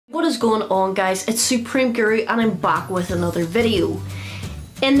What is going on, guys? It's Supreme Guru and I'm back with another video.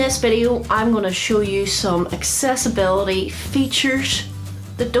 In this video I'm going to show you some accessibility features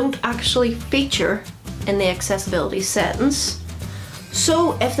that don't actually feature in the accessibility settings.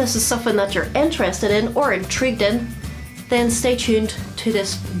 So if this is something that you're interested in or intrigued in, then stay tuned to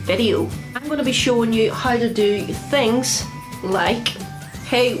this video. I'm going to be showing you how to do things like,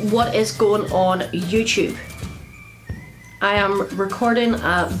 hey, what is going on YouTube? I am recording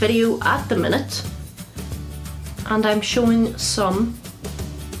a video at the minute and I'm showing some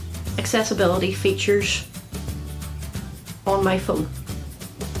accessibility features on my phone.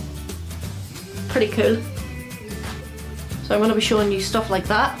 Pretty cool. So I'm going to be showing you stuff like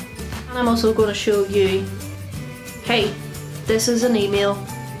that, and I'm also going to show you, hey, this is an email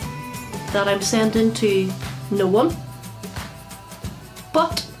that I'm sending to no one,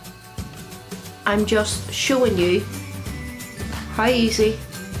 but I'm just showing you how easy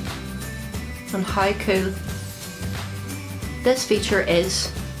and how cool this feature is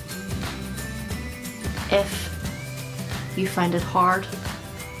if you find it hard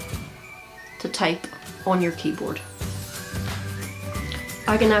to type on your keyboard.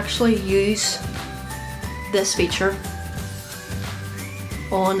 I can actually use this feature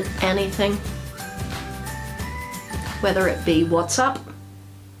on anything, whether it be WhatsApp,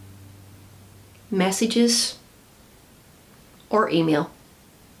 messages, or email.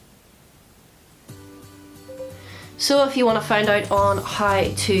 So if you want to find out on how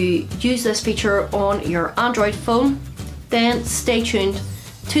to use this feature on your Android phone, then stay tuned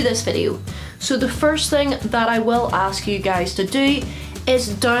to this video. So the first thing that I will ask you guys to do is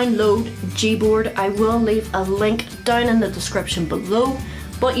download Gboard. I will leave a link down in the description below,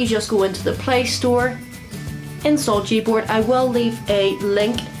 but you just go into the Play Store, install Gboard. I will leave a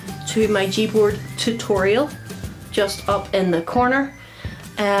link to my Gboard tutorial just up in the corner,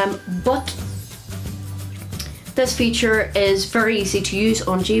 but this feature is very easy to use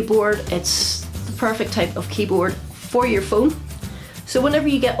on Gboard. It's the perfect type of keyboard for your phone. So whenever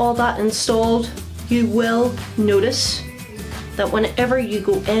you get all that installed, you will notice that whenever you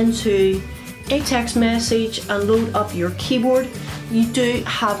go into a text message and load up your keyboard, you do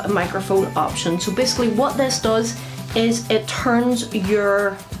have a microphone option. So basically what this does is it turns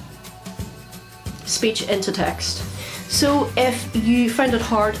your speech into text. So if you find it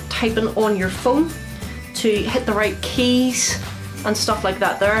hard typing on your phone to hit the right keys and stuff like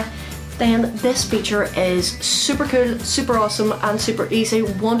that there, then this feature is super cool, super awesome and super easy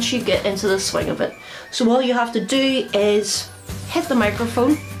once you get into the swing of it. So all you have to do is hit the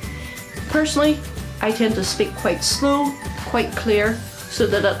microphone. Personally, I tend to speak quite slow, quite clear, so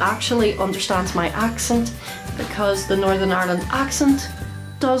that it actually understands my accent, because the Northern Ireland accent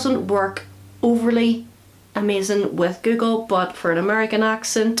doesn't work overly amazing with Google, but for an American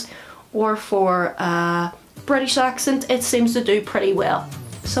accent or for a British accent, it seems to do pretty well.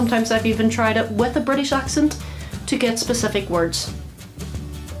 Sometimes I've even tried it with a British accent to get specific words.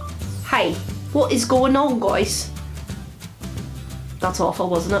 Hey, what is going on, guys? That's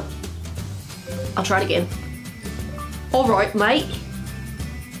awful, wasn't it? I'll try it again. Alright, mate.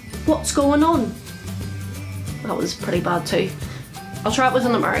 What's going on? That was pretty bad too. I'll try it with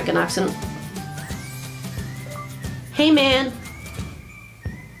an American accent. Hey man,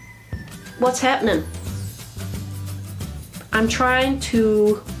 what's happening? I'm trying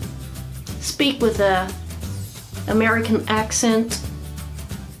to speak with a American accent,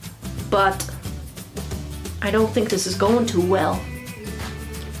 but I don't think this is going too well.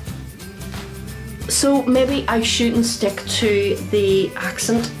 So maybe I shouldn't stick to the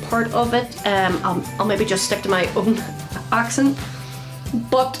accent part of it. I'll maybe just stick to my own accent,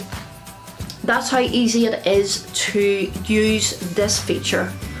 but that's how easy it is to use this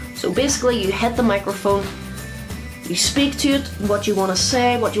feature. So basically you hit the microphone, you speak to it, what you want to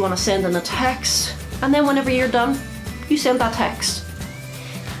say, what you want to send in a text, and then whenever you're done, you send that text.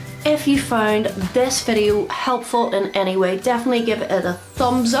 If you found this video helpful in any way, definitely give it a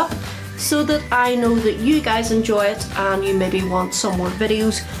thumbs up so that I know that you guys enjoy it and you maybe want some more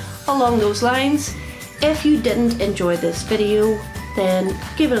videos along those lines. If you didn't enjoy this video, then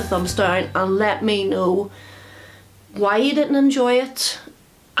give it a thumbs down and let me know why you didn't enjoy it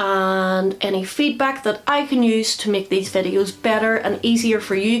and any feedback that I can use to make these videos better and easier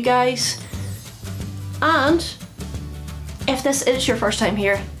for you guys. And if this is your first time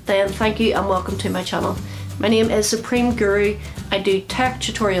here, then thank you and welcome to my channel. My name is Supreme Guru. I do tech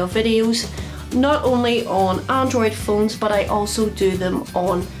tutorial videos not only on Android phones, but I also do them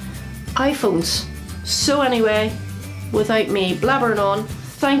on iPhones. So anyway, without me blabbering on,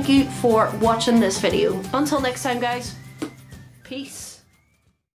 thank you for watching this video. Until next time, guys, peace.